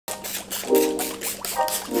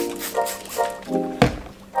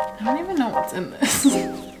what's in this.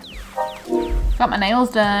 Got my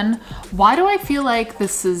nails done. Why do I feel like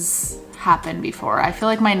this has happened before? I feel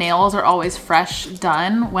like my nails are always fresh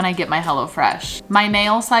done when I get my HelloFresh. My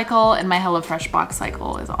nail cycle and my HelloFresh box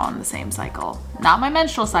cycle is on the same cycle. Not my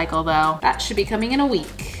menstrual cycle though. That should be coming in a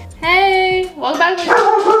week. Hey, welcome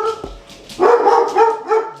back.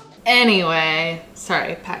 Anyway,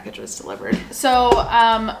 sorry, package was delivered. So,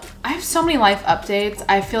 I have so many life updates.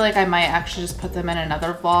 I feel like I might actually just put them in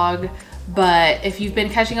another vlog. But if you've been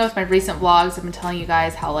catching up with my recent vlogs, I've been telling you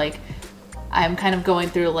guys how like I'm kind of going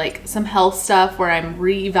through like some health stuff where I'm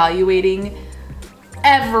reevaluating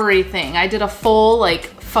everything. I did a full like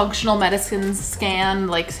functional medicine scan,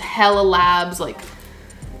 like hella labs, like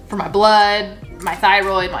for my blood, my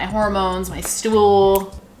thyroid, my hormones, my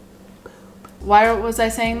stool. Why was I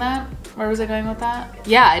saying that? Where was I going with that?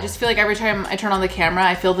 Yeah, I just feel like every time I turn on the camera,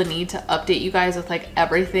 I feel the need to update you guys with like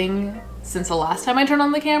everything since the last time I turned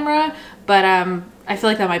on the camera. But I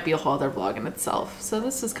feel like that might be a whole other vlog in itself. So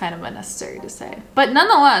this is kind of unnecessary to say. But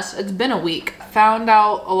nonetheless, it's been a week. Found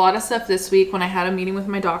out a lot of stuff this week when I had a meeting with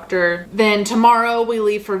my doctor. Then tomorrow we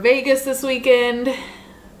leave for Vegas this weekend,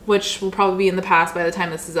 which will probably be in the past by the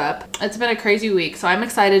time this is up. It's been a crazy week, so I'm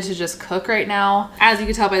excited to just cook right now. As you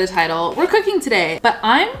can tell by the title, we're cooking today, but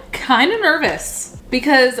I'm kind of nervous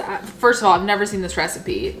because first of all, I've never seen this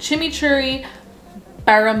recipe. Chimichurri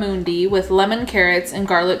barramundi with lemon, carrots, and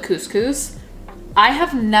garlic couscous. I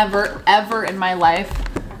have never ever in my life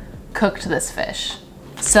cooked this fish.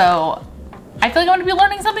 So I feel like I'm gonna be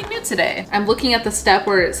learning something new today. I'm looking at the step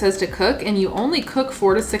where it says to cook and you only cook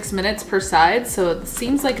 4 to 6 minutes per side. So it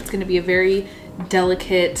seems like it's gonna be a very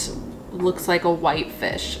delicate, looks like a white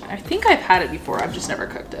fish. I think I've had it before, I've just never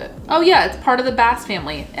cooked it. Oh yeah, it's part of the bass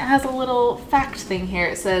family. It has a little fact thing here.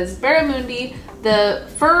 It says barramundi, the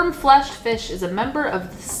firm fleshed fish, is a member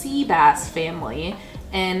of the sea bass family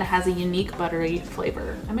and has a unique buttery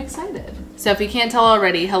flavor. I'm excited. So if you can't tell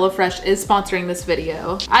already, HelloFresh is sponsoring this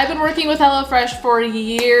video. I've been working with HelloFresh for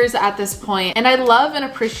years at this point, and I love and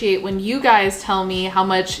appreciate when you guys tell me how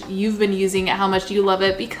much you've been using it, how much you love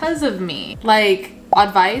it because of me. Like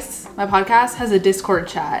Advice, my podcast, has a Discord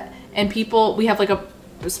chat, and people, we have like a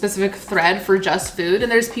specific thread for just food,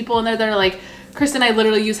 and there's people in there that are like, Kristen, I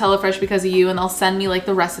literally use HelloFresh because of you, and they'll send me like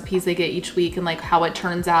the recipes they get each week and like how it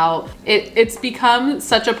turns out. It's become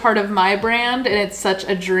such a part of my brand, and it's such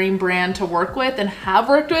a dream brand to work with and have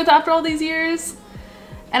worked with after all these years.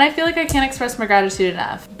 And I feel like I can't express my gratitude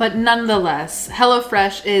enough. But nonetheless,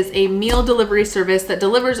 HelloFresh is a meal delivery service that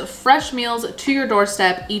delivers fresh meals to your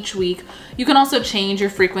doorstep each week. You can also change your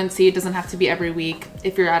frequency. It doesn't have to be every week.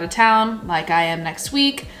 If you're out of town, like I am next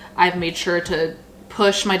week, I've made sure to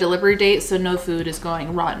push my delivery date so no food is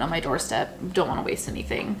going rotten on my doorstep. Don't want to waste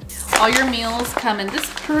anything. All your meals come in this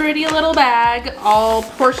pretty little bag, all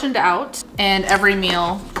portioned out. And every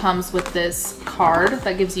meal comes with this card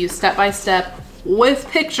that gives you step-by-step with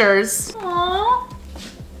pictures. Aww,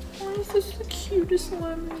 oh, this is the cutest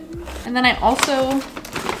lemon. And then I also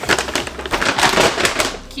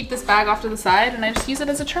keep this bag off to the side and I just use it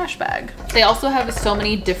as a trash bag. They also have so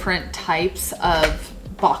many different types of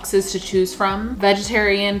boxes to choose from.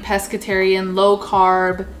 Vegetarian, pescatarian, low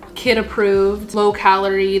carb, kid approved, low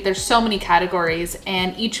calorie. There's so many categories,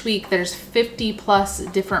 and each week there's 50 plus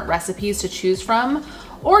different recipes to choose from.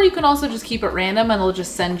 Or you can also just keep it random and they'll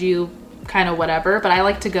just send you kind of whatever, but I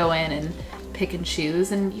like to go in and pick and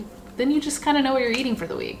choose, and then you just kind of know what you're eating for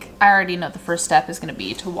the week. I already know the first step is going to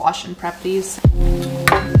be to wash and prep these.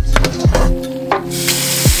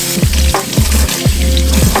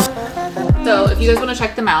 So if you guys want to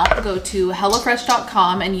check them out, go to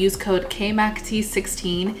HelloFresh.com and use code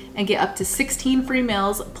KMACT16 and get up to 16 free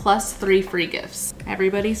meals plus 3 free gifts.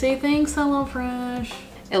 Everybody say thanks, HelloFresh.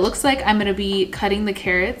 It looks like I'm going to be cutting the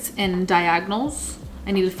carrots in diagonals.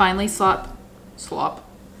 I need to finally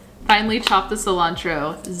finally chop the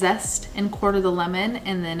cilantro, zest and quarter the lemon,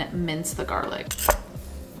 and then mince the garlic.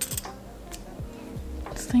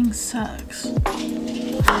 This thing sucks.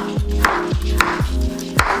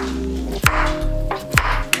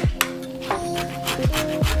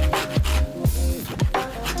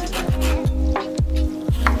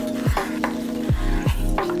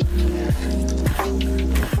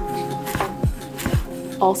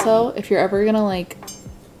 Also, if you're ever gonna like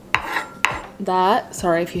that,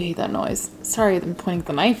 sorry if you hate that noise. Sorry, I'm pointing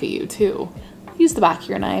the knife at you too. Use the back of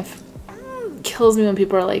your knife. Kills me when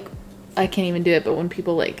people are like, I can't even do it, but when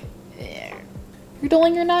people like, you're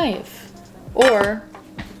dulling your knife. Or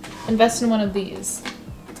invest in one of these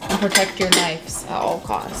and protect your knives at all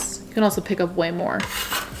costs. You can also pick up way more.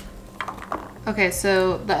 Okay,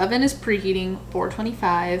 so the oven is preheating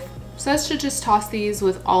 425. Says to just toss these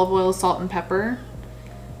with olive oil, salt, and pepper.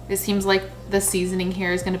 It seems like the seasoning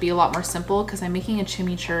here is going to be a lot more simple because I'm making a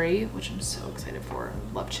chimichurri, which I'm so excited for.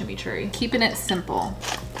 I love chimichurri. Keeping it simple.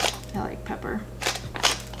 I like pepper.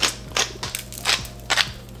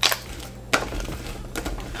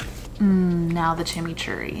 Now the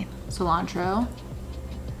chimichurri. Cilantro.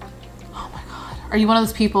 Oh my god. Are you one of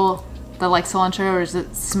those people that like cilantro, or does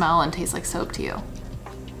it smell and taste like soap to you?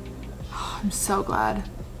 Oh, I'm so glad.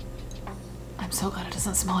 I'm so glad it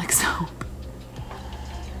doesn't smell like soap.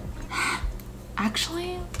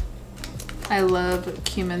 Actually, I love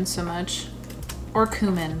cumin so much. Or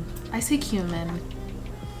cumin. I say cumin.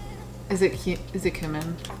 Is it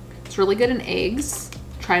cumin? It's really good in eggs.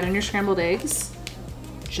 Try it on your scrambled eggs.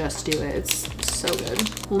 Just do it. It's so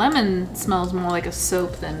good. Lemon smells more like a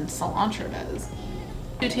soap than cilantro does.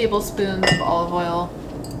 2 tablespoons of olive oil.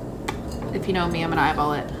 If you know me, I'm gonna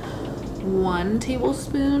eyeball it. 1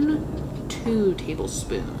 tablespoon, 2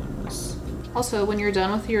 tablespoons. Also, when you're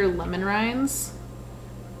done with your lemon rinds,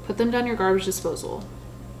 put them down your garbage disposal.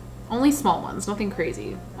 Only small ones, nothing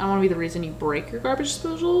crazy. I don't want to be the reason you break your garbage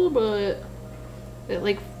disposal, but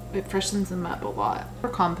it freshens them up a lot. For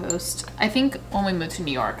compost, I think when we move to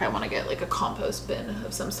New York, I want to get like a compost bin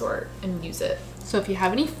of some sort and use it. So if you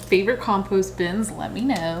have any favorite compost bins, let me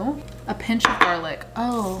know. A pinch of garlic.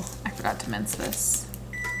 Oh, I forgot to mince this.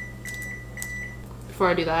 Before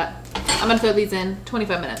I do that, I'm gonna throw these in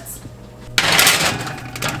 25 minutes.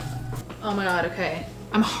 Oh my god, okay.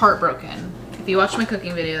 I'm heartbroken. If you watch my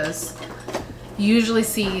cooking videos, you usually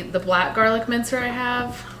see the black garlic mincer I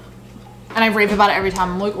have. And I rave about it every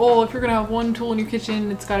time. I'm like, oh, if you're gonna have one tool in your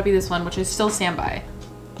kitchen, it's gotta be this one, which I still stand by.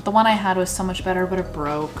 But the one I had was so much better, but it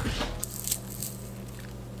broke.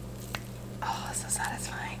 Oh, this is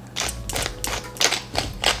satisfying.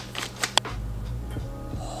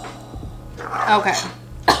 Okay.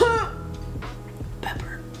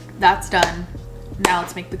 Pepper. That's done. Now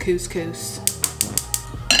let's make the couscous.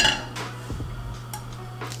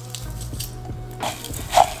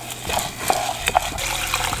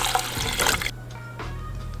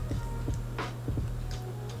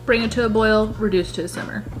 Bring it to a boil, reduce to a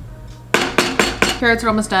simmer. Carrots are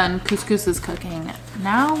almost done, couscous is cooking.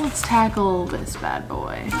 Now let's tackle this bad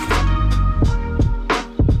boy.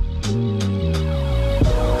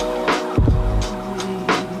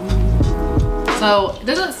 So it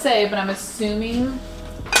doesn't say, but I'm assuming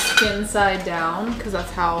skin side down because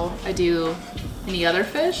that's how I do any other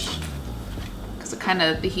fish. Because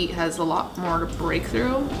the heat has a lot more to break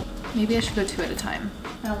through. Maybe I should go 2 at a time.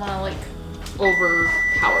 I don't want to like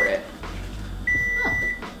overpower it. Oh,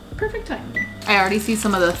 perfect time. I already see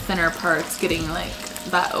some of the thinner parts getting like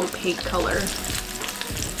that opaque color.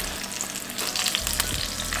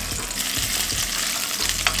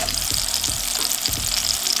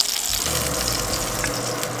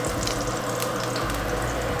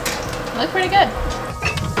 They look pretty good.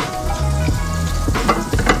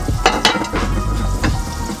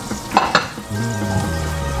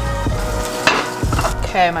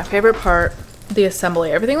 Okay, my favorite part, the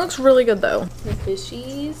assembly. Everything looks really good though. The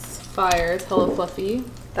fishies, fire, it's hella fluffy.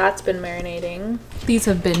 That's been marinating. These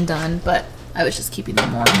have been done, but I was just keeping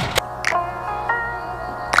them warm.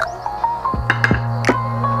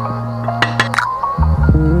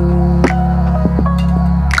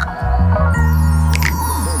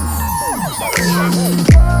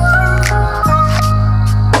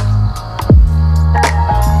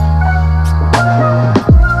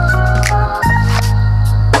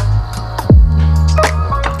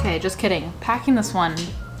 Just kidding. Packing this one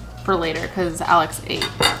for later because Alex ate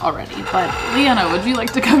already. But Leanna, would you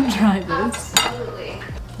like to come try this? Absolutely.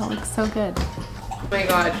 That looks so good. Oh my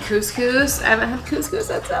god, couscous. I haven't had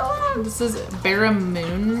couscous in so long. This is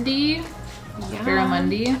barramundi. Yeah.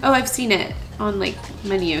 Barramundi. Oh, I've seen it on like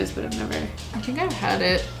menus, but I've never. I think I've had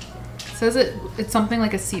it. It says it's something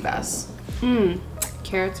like a sea bass.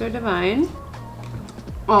 Carrots are divine.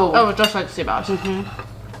 Oh, just like sea bass.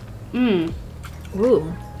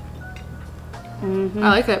 Ooh. I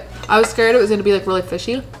like it. I was scared it was gonna be like really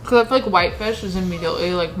fishy because I feel like whitefish is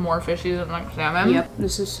immediately like more fishy than like salmon. Yep,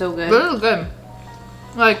 this is so good. This is good.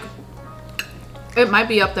 Like, it might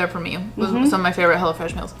be up there for me with some of my favorite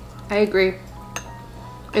HelloFresh meals. I agree.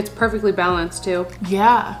 It's perfectly balanced too.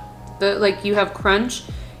 Yeah. Like you have crunch,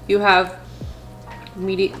 you have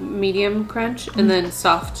medium crunch, and then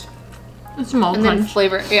soft. It's small and crunch. then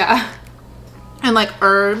flavor, yeah. And like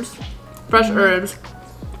herbs, fresh herbs.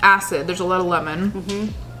 Acid. There's a lot of lemon.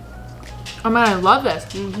 Oh man, I love this.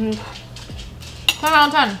 10 out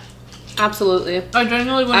of 10. Absolutely. I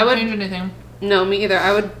genuinely wouldn't change anything. No, me either.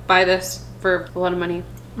 I would buy this for a lot of money.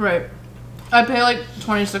 Right. I pay like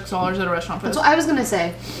 $26 at a restaurant for That's this. what I was gonna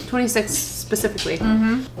say. 26 specifically.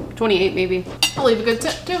 28 maybe. I'll leave a good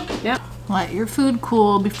tip too. Yeah. Let your food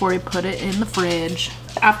cool before you put it in the fridge.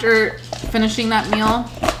 After finishing that meal,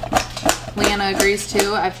 Leanna agrees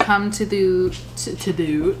too. I've come to the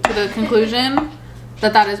conclusion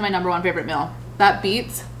that that is my #1 favorite meal. That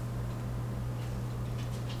beats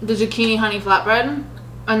the zucchini honey flatbread,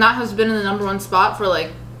 and that has been in the #1 spot for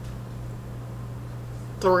like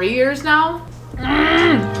 3 years now.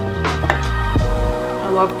 I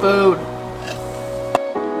love food.